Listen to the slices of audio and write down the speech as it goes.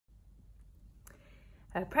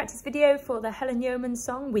a practice video for the Helen Yeomans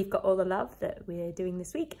song, We've Got All the Love, that we're doing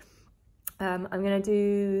this week. I'm going to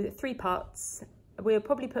do 3 parts. We'll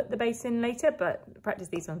probably put the bass in later, but practice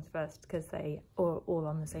these ones first because they are all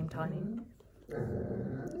on the same timing.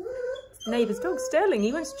 Neighbour's dog, Sterling,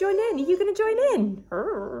 he wants to join in. Are you going to join in?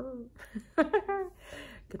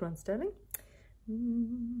 Good one, Sterling.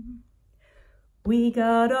 We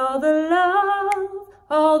got all the love,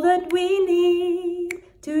 all that we need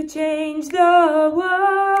to change the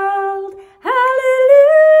world.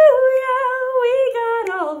 Hallelujah, we got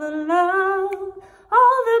all the love,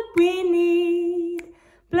 all that we need.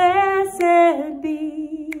 Blessed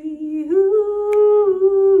be you.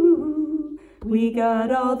 We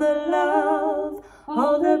got all the love,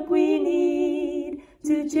 all that we need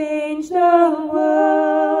to change the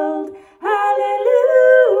world.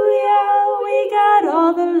 Hallelujah, we got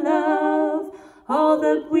all the love, all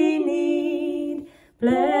that we need.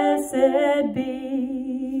 Blessed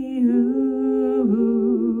be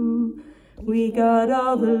you. We got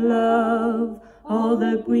all the love, all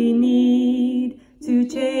that we need to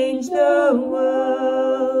change the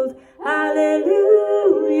world.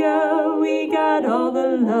 Hallelujah, we got all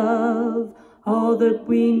the love, all that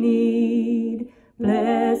we need.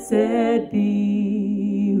 Blessed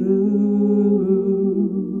be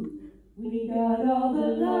you. We got all the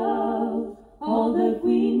love, all that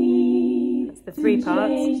we need. It's the 3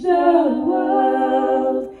 parts. Change the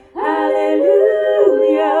world.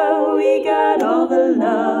 Hallelujah, we got all the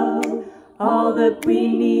love, all that we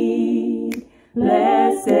need.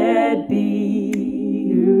 Blessed be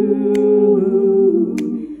you.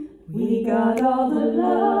 We got all the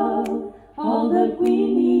love, all that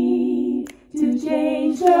we need to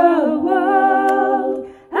change the world.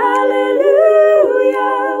 Hallelujah,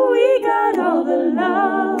 we got all the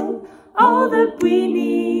love, all that we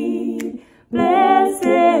need.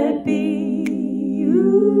 Blessed be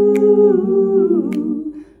you.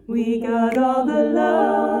 We got all the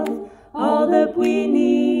love, all that we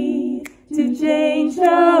need to change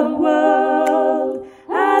the world.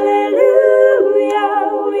 Hallelujah,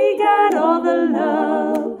 we got all the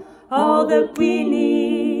love, all that we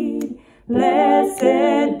need.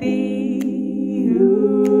 Blessed be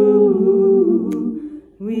you.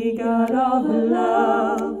 We got all the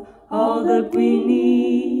love, all that we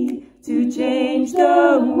need to change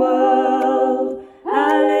the world.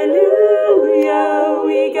 Hallelujah,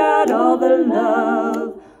 we got all the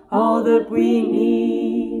love, all that we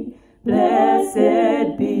need.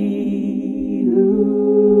 Blessed be you.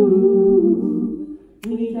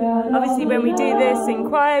 Obviously when we do this in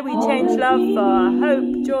choir, we change love for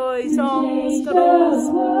hope, joy, songs, cuddles,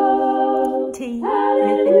 tea,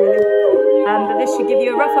 anything really. But this should give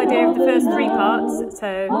you a rough idea of the first 3 parts,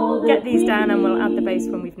 so get these down and we'll add the bass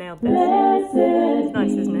when we've nailed this. It's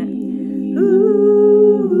nice, isn't it? Ooh.